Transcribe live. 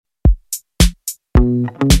Hey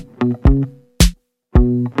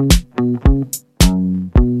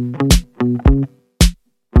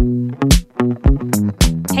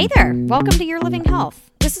there, welcome to Your Living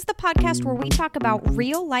Health. This is the podcast where we talk about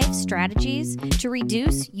real life strategies to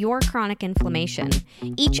reduce your chronic inflammation.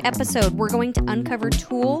 Each episode, we're going to uncover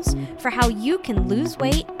tools for how you can lose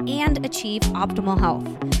weight and achieve optimal health.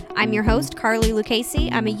 I'm your host, Carly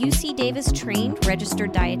Lucchese. I'm a UC Davis trained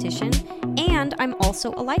registered dietitian, and I'm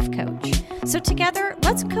also a life coach. So together,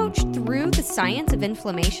 let's coach through the science of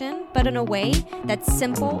inflammation, but in a way that's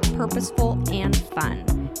simple, purposeful, and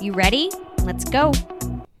fun. You ready? Let's go.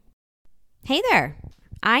 Hey there.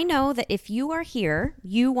 I know that if you are here,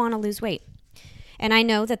 you want to lose weight. And I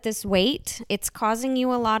know that this weight, it's causing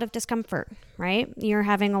you a lot of discomfort, right? You're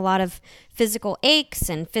having a lot of physical aches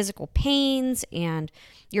and physical pains, and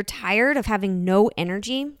you're tired of having no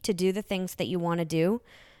energy to do the things that you want to do,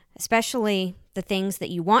 especially the things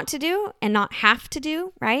that you want to do and not have to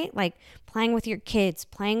do, right? Like playing with your kids,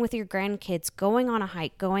 playing with your grandkids, going on a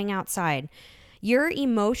hike, going outside. You're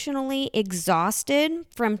emotionally exhausted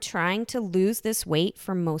from trying to lose this weight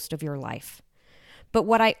for most of your life. But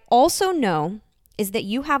what I also know is that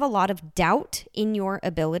you have a lot of doubt in your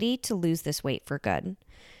ability to lose this weight for good.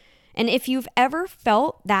 And if you've ever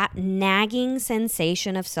felt that nagging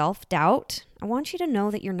sensation of self-doubt, I want you to know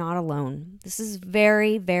that you're not alone. This is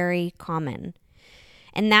very, very common.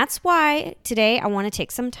 And that's why today I want to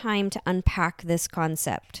take some time to unpack this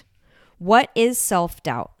concept. What is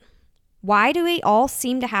self-doubt? Why do we all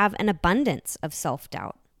seem to have an abundance of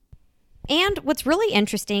self-doubt? And what's really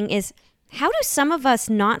interesting is how do some of us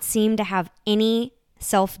not seem to have any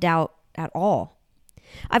self-doubt at all?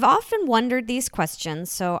 I've often wondered these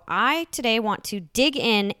questions, so I today want to dig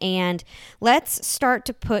in and let's start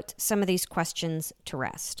to put some of these questions to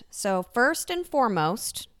rest. So first and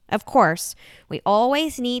foremost, of course, we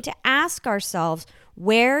always need to ask ourselves,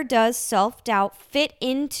 where does self-doubt fit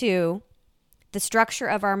into the structure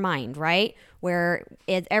of our mind, right? Where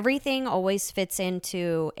everything always fits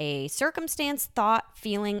into a circumstance, thought,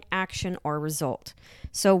 feeling, action, or result.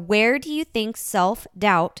 So where do you think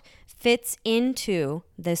self-doubt fits into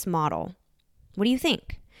this model? What do you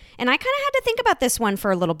think? And I kind of had to think about this one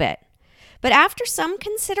for a little bit. But after some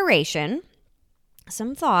consideration,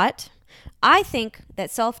 some thought, I think that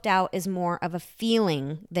self-doubt is more of a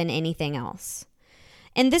feeling than anything else.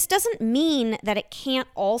 And this doesn't mean that it can't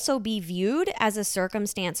also be viewed as a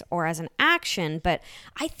circumstance or as an action, but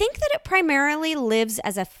I think that it primarily lives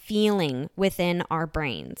as a feeling within our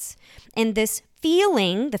brains. And this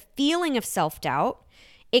feeling, the feeling of self-doubt,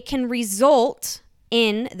 it can result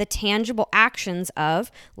in the tangible actions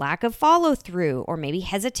of lack of follow-through or maybe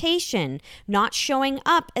hesitation, not showing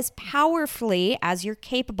up as powerfully as you're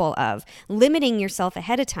capable of, limiting yourself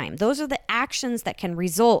ahead of time. Those are the actions that can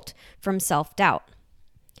result from self-doubt.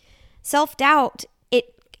 Self-doubt,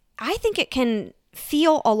 I think it can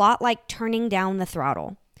feel a lot like turning down the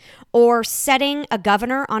throttle or setting a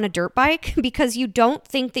governor on a dirt bike because you don't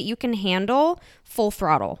think that you can handle full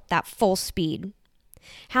throttle, that full speed.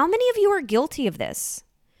 How many of you are guilty of this?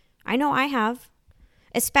 I know I have,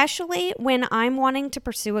 especially when I'm wanting to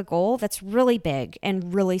pursue a goal that's really big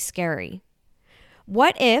and really scary.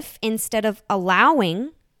 What if instead of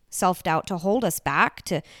allowing self-doubt to hold us back,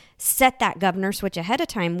 to set that governor switch ahead of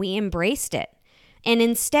time, we embraced it and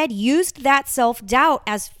instead used that self-doubt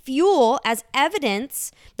as fuel, as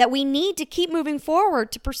evidence that we need to keep moving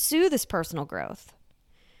forward to pursue this personal growth?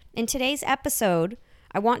 In today's episode,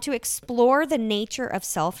 I want to explore the nature of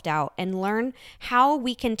self-doubt and learn how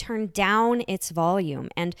we can turn down its volume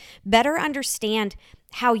and better understand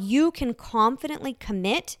how you can confidently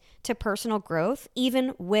commit to personal growth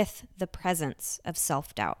even with the presence of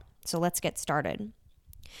self-doubt. So let's get started.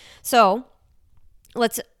 So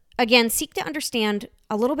let's again seek to understand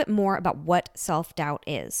a little bit more about what self-doubt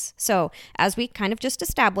is. So as we kind of just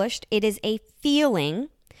established, it is a feeling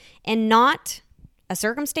and not a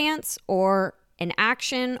circumstance or an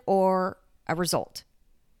action or a result.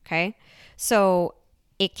 Okay? So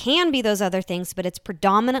it can be those other things, but it's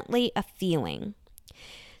predominantly a feeling.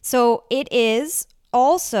 So it is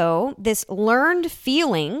also this learned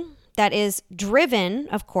feeling that is driven,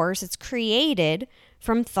 of course, it's created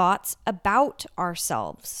from thoughts about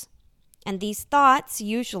ourselves. And these thoughts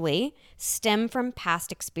usually stem from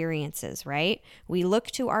past experiences, right? We look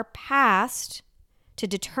to our past to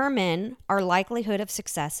determine our likelihood of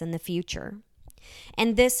success in the future.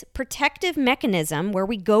 And this protective mechanism where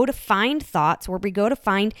we go to find thoughts, where we go to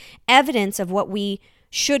find evidence of what we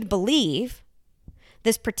should believe,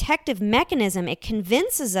 this protective mechanism, it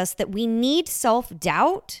convinces us that we need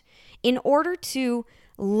self-doubt in order to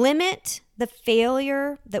limit the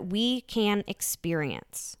failure that we can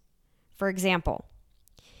experience. For example,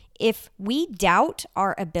 if we doubt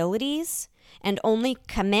our abilities and only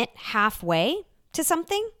commit halfway to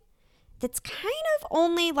something, that's kind of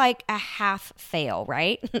only like a half fail,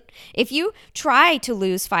 right? If you try to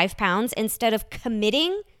lose 5 pounds instead of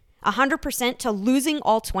committing 100% to losing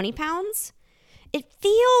all 20 pounds, it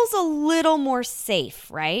feels a little more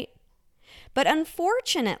safe, right? But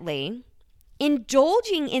unfortunately,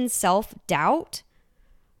 indulging in self-doubt,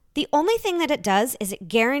 the only thing that it does is it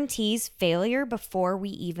guarantees failure before we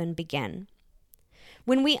even begin.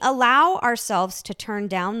 When we allow ourselves to turn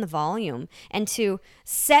down the volume and to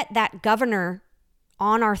set that governor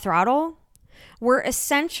on our throttle, we're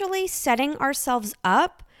essentially setting ourselves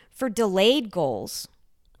up for delayed goals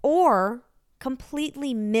or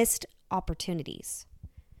completely missed opportunities.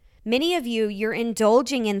 Many of you, you're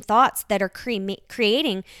indulging in thoughts that are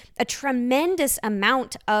creating a tremendous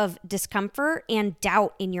amount of discomfort and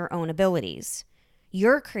doubt in your own abilities.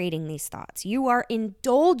 You're creating these thoughts. You are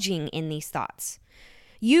indulging in these thoughts.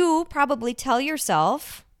 You probably tell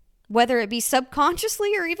yourself, whether it be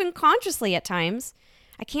subconsciously or even consciously at times,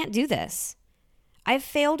 I can't do this. I've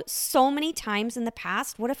failed so many times in the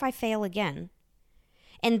past. What if I fail again?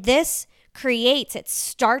 And this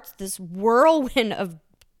starts this whirlwind of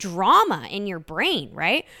drama in your brain,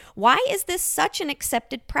 right? Why is this such an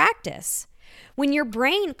accepted practice? When your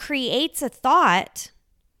brain creates a thought,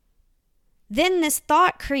 then this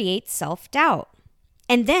thought creates self-doubt.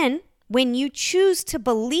 And then when you choose to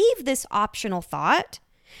believe this optional thought,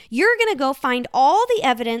 you're going to go find all the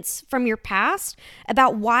evidence from your past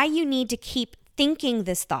about why you need to keep thinking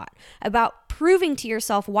this thought, about proving to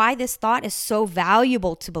yourself why this thought is so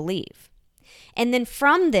valuable to believe. And then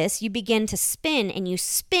from this, you begin to spin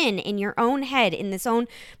in your own head in this own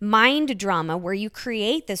mind drama where you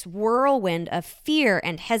create this whirlwind of fear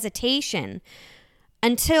and hesitation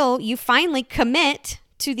until you finally commit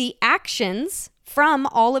to the actions from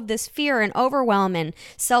all of this fear and overwhelm and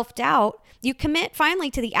self-doubt. You commit finally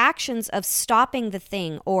to the actions of stopping the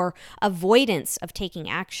thing or avoidance of taking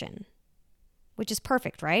action, which is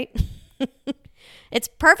perfect, right? It's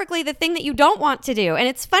perfectly the thing that you don't want to do. And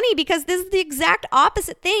it's funny because this is the exact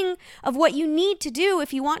opposite thing of what you need to do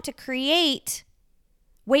if you want to create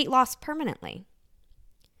weight loss permanently.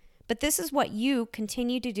 But this is what you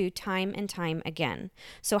continue to do time and time again.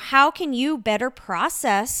 So how can you better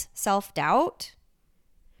process self-doubt?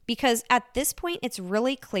 Because at this point, it's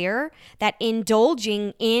really clear that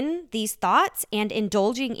indulging in these thoughts and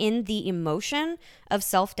indulging in the emotion of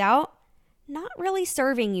self-doubt, not really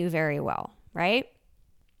serving you very well, right?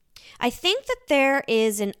 I think that there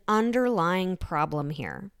is an underlying problem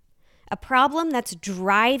here, a problem that's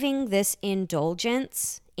driving this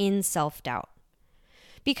indulgence in self-doubt.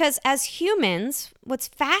 Because as humans, what's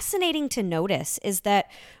fascinating to notice is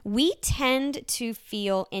that we tend to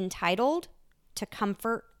feel entitled to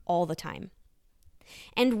comfort all the time.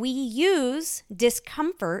 And we use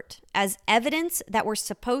discomfort as evidence that we're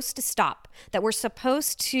supposed to stop, that we're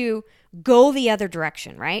supposed to go the other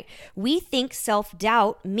direction, right? We think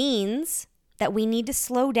self-doubt means that we need to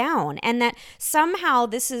slow down and that somehow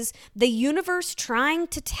this is the universe trying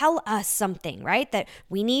to tell us something, right? That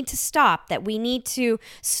we need to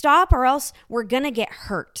stop or else we're going to get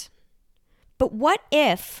hurt. But what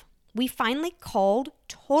if we finally called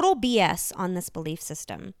total BS on this belief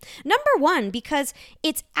system? Number one, because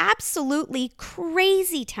it's absolutely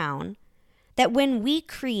crazy town that when we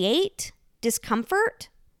create discomfort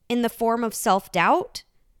in the form of self-doubt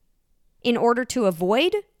in order to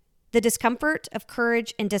avoid the discomfort of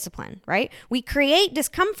courage and discipline, right? We create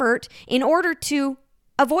discomfort in order to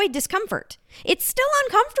avoid discomfort. It's still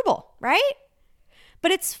uncomfortable, right?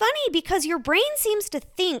 But it's funny because your brain seems to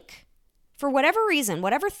think, for whatever reason,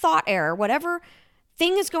 whatever thought error, whatever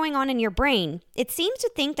thing is going on in your brain, it seems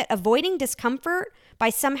to think that avoiding discomfort by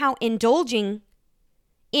somehow indulging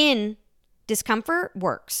in discomfort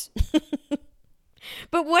works.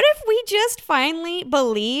 But what if we just finally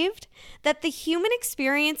believed that the human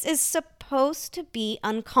experience is supposed to be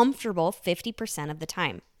uncomfortable 50% of the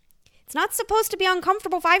time? It's not supposed to be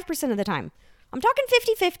uncomfortable 5% of the time. I'm talking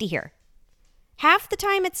 50-50 here. Half the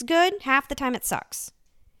time it's good, half the time it sucks.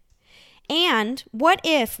 And what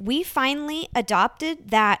if we finally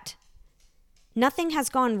adopted that nothing has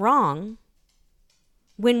gone wrong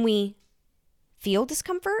when we feel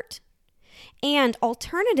discomfort? And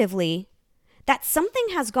alternatively, that something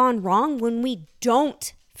has gone wrong when we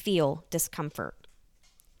don't feel discomfort?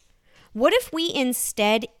 What if we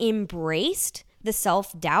instead embraced the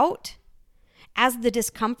self-doubt as the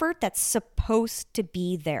discomfort that's supposed to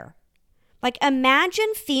be there? Like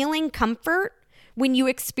imagine feeling comfort when you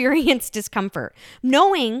experience discomfort,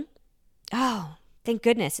 knowing, oh, thank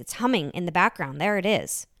goodness, it's humming in the background. There it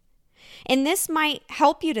is. And this might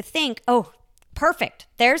help you to think, oh, perfect.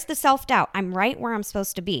 There's the self-doubt. I'm right where I'm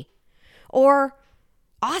supposed to be. Or,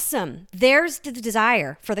 awesome. There's the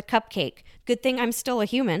desire for the cupcake. Good thing I'm still a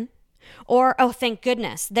human. Or, oh, thank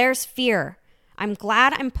goodness. There's fear. I'm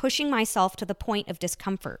glad I'm pushing myself to the point of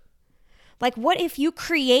discomfort. Like, what if you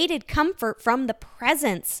created comfort from the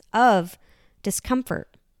presence of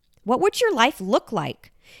discomfort? What would your life look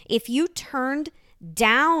like if you turned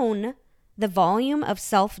down the volume of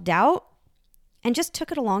self-doubt and just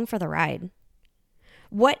took it along for the ride?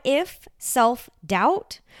 What if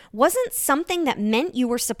self-doubt wasn't something that meant you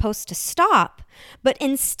were supposed to stop, but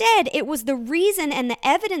instead it was the reason and the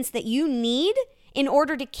evidence that you need in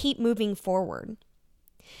order to keep moving forward?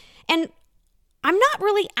 And I'm not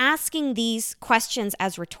really asking these questions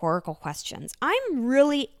as rhetorical questions. I'm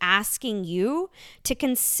really asking you to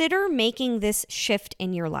consider making this shift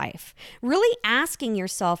in your life. Really asking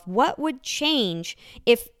yourself, what would change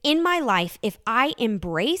if in my life, if I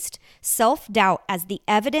embraced self-doubt as the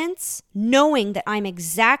evidence, knowing that I'm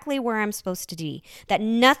exactly where I'm supposed to be, that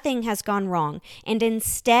nothing has gone wrong, and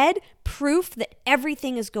instead proof that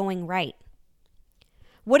everything is going right?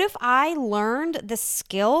 What if I learned the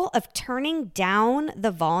skill of turning down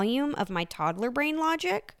the volume of my toddler brain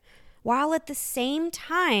logic while at the same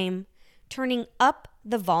time turning up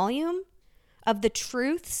the volume of the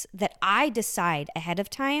truths that I decide ahead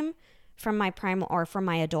of time from my primal or from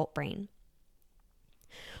my adult brain?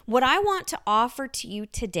 What I want to offer to you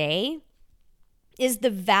today is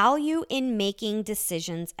the value in making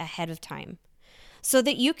decisions ahead of time, so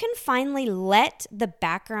that you can finally let the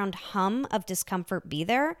background hum of discomfort be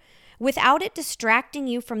there without it distracting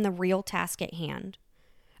you from the real task at hand.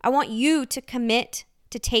 I want you to commit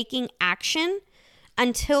to taking action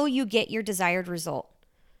until you get your desired result,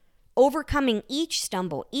 overcoming each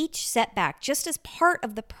stumble, each setback, just as part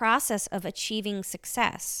of the process of achieving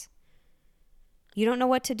success. You don't know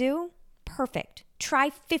what to do? Perfect.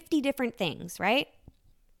 Try 50 different things, right?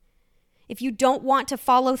 If you don't want to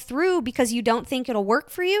follow through because you don't think it'll work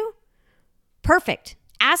for you, perfect.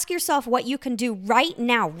 Ask yourself what you can do right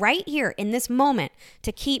now, right here in this moment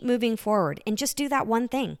to keep moving forward, and just do that one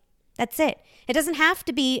thing. That's it. It doesn't have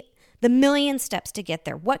to be the million steps to get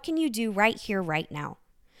there. What can you do right here, right now?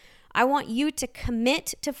 I want you to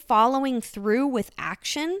commit to following through with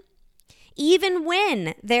action, even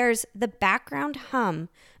when there's the background hum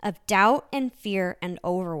of doubt and fear and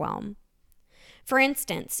overwhelm. For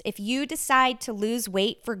instance, if you decide to lose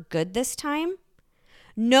weight for good this time,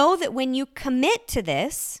 know that when you commit to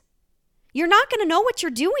this, you're not going to know what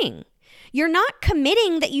you're doing. You're not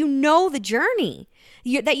committing that you know the journey,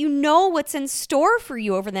 that you know what's in store for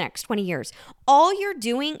you over the next 20 years. All you're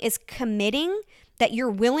doing is committing that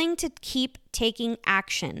you're willing to keep taking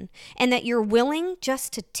action, and that you're willing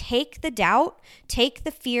just to take the doubt, take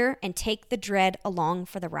the fear, and take the dread along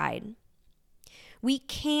for the ride. We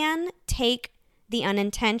can take the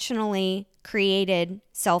unintentionally created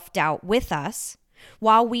self-doubt with us,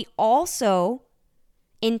 while we also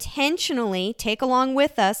intentionally take along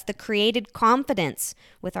with us the created confidence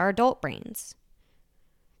with our adult brains.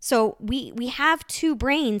 So we have two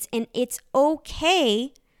brains, and it's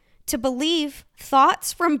okay to believe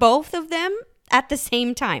thoughts from both of them at the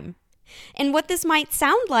same time. And what this might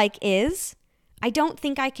sound like is, I don't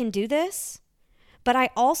think I can do this, but I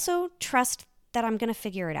also trust that I'm going to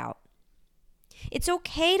figure it out. It's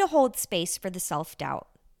okay to hold space for the self-doubt.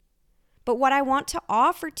 But what I want to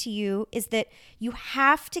offer to you is that you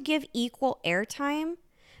have to give equal airtime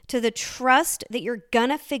to the trust that you're going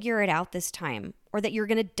to figure it out this time, or that you're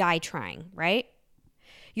going to die trying, right?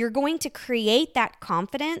 You're going to create that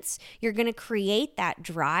confidence. You're going to create that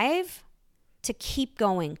drive to keep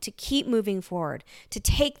going, to keep moving forward, to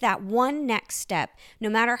take that one next step, no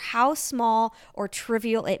matter how small or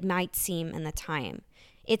trivial it might seem in the time.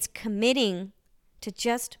 It's committing to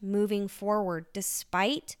just moving forward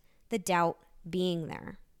despite the doubt being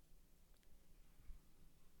there.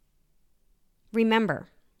 Remember,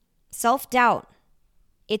 self-doubt,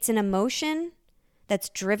 it's an emotion that's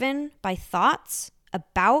driven by thoughts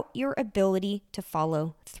about your ability to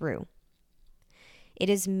follow through. It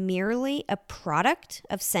is merely a product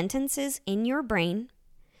of sentences in your brain,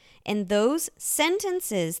 and those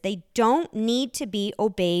sentences, they don't need to be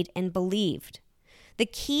obeyed and believed. The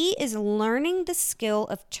key is learning the skill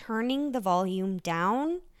of turning the volume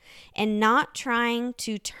down and not trying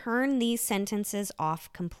to turn these sentences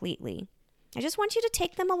off completely. I just want you to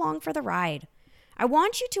take them along for the ride. I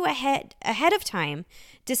want you to ahead of time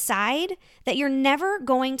decide that you're never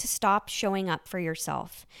going to stop showing up for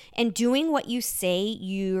yourself and doing what you say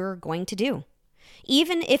you're going to do.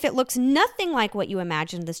 Even if it looks nothing like what you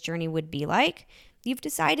imagined this journey would be like, you've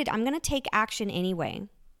decided, I'm going to take action anyway.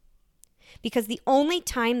 Because the only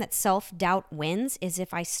time that self-doubt wins is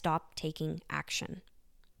if I stop taking action.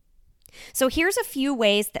 So here's a few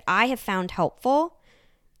ways that I have found helpful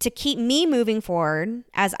to keep me moving forward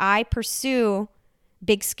as I pursue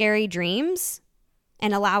big, scary dreams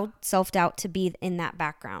and allow self-doubt to be in that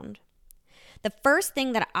background. The first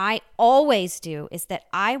thing that I always do is that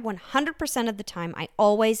I 100% of the time, I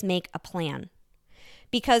always make a plan.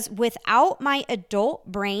 Because without my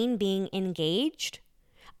adult brain being engaged,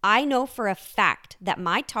 I know for a fact that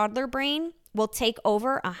my toddler brain will take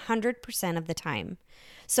over 100% of the time.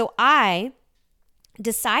 So I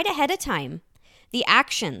decide ahead of time the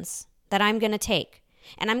actions that I'm going to take.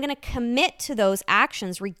 And I'm going to commit to those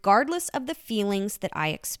actions regardless of the feelings that I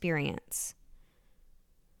experience.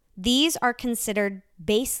 These are considered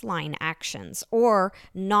baseline actions or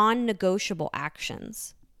non-negotiable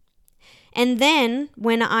actions. And then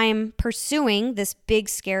when I'm pursuing this big,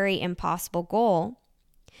 scary, impossible goal,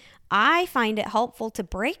 I find it helpful to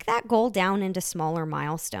break that goal down into smaller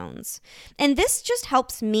milestones. And this just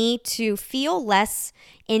helps me to feel less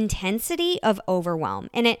intensity of overwhelm.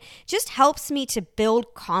 And it just helps me to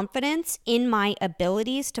build confidence in my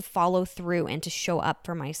abilities to follow through and to show up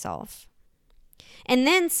for myself. And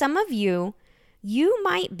then some of you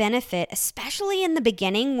might benefit, especially in the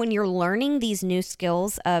beginning when you're learning these new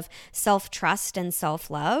skills of self-trust and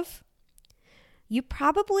self-love. You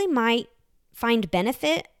probably might find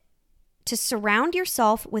benefit to surround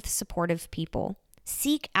yourself with supportive people.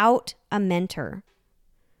 Seek out a mentor.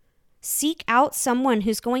 Seek out someone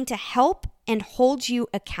who's going to help and hold you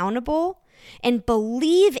accountable and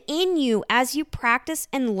believe in you as you practice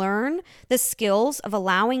and learn the skills of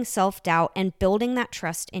allowing self-doubt and building that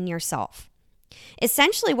trust in yourself.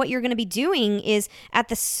 Essentially, what you're going to be doing is at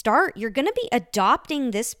the start, you're going to be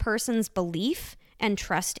adopting this person's belief and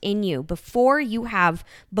trust in you before you have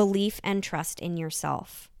belief and trust in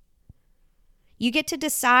yourself. You get to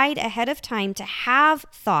decide ahead of time to have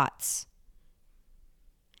thoughts.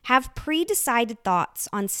 Have pre-decided thoughts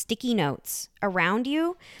on sticky notes around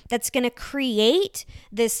you that's going to create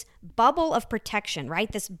this bubble of protection,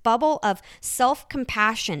 right? This bubble of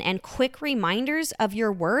self-compassion and quick reminders of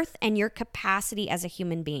your worth and your capacity as a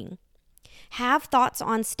human being. Have thoughts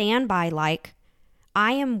on standby like,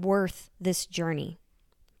 I am worth this journey.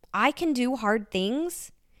 I can do hard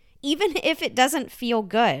things, even if it doesn't feel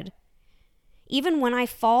good. Even when I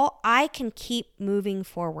fall, I can keep moving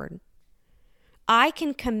forward. I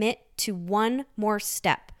can commit to one more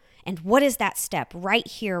step. And what is that step right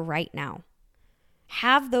here, right now?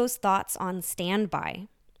 Have those thoughts on standby.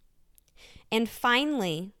 And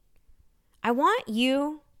finally, I want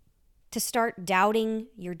you to start doubting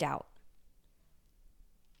your doubt.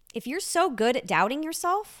 If you're so good at doubting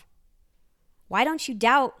yourself, why don't you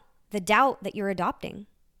doubt the doubt that you're adopting?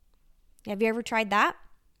 Have you ever tried that?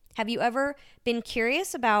 Have you ever been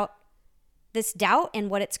curious about this doubt and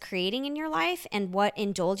what it's creating in your life and what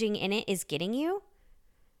indulging in it is getting you?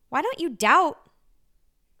 Why don't you doubt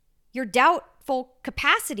your doubtful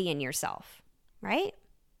capacity in yourself, right?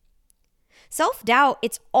 Self-doubt,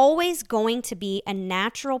 it's always going to be a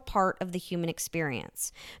natural part of the human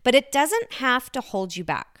experience, but it doesn't have to hold you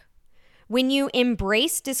back. When you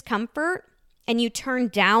embrace discomfort and you turn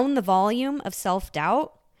down the volume of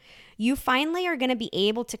self-doubt, you finally are going to be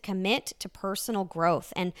able to commit to personal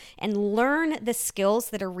growth and learn the skills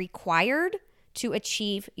that are required to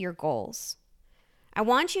achieve your goals. I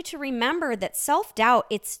want you to remember that self-doubt,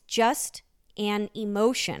 it's just an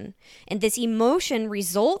emotion. And this emotion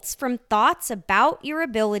results from thoughts about your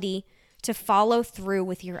ability to follow through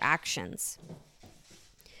with your actions.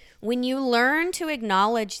 When you learn to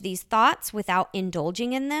acknowledge these thoughts without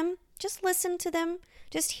indulging in them, just listen to them,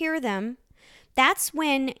 just hear them. That's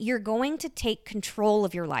when you're going to take control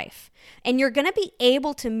of your life and you're going to be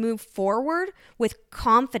able to move forward with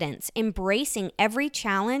confidence, embracing every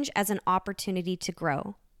challenge as an opportunity to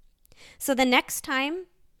grow. So the next time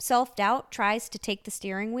self-doubt tries to take the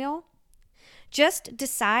steering wheel, just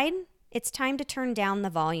decide it's time to turn down the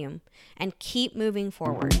volume and keep moving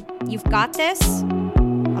forward. You've got this.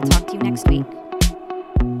 I'll talk to you next week.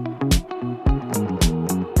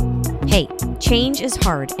 Hey, change is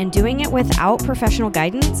hard, and doing it without professional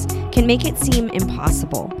guidance can make it seem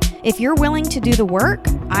impossible. If you're willing to do the work,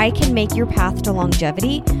 I can make your path to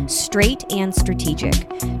longevity straight and strategic.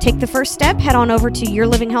 Take the first step, head on over to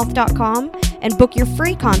yourlivinghealth.com and book your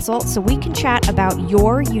free consult so we can chat about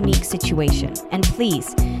your unique situation. And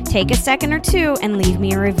please, take a second or two and leave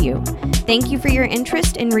me a review. Thank you for your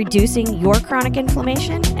interest in reducing your chronic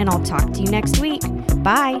inflammation, and I'll talk to you next week.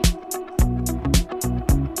 Bye.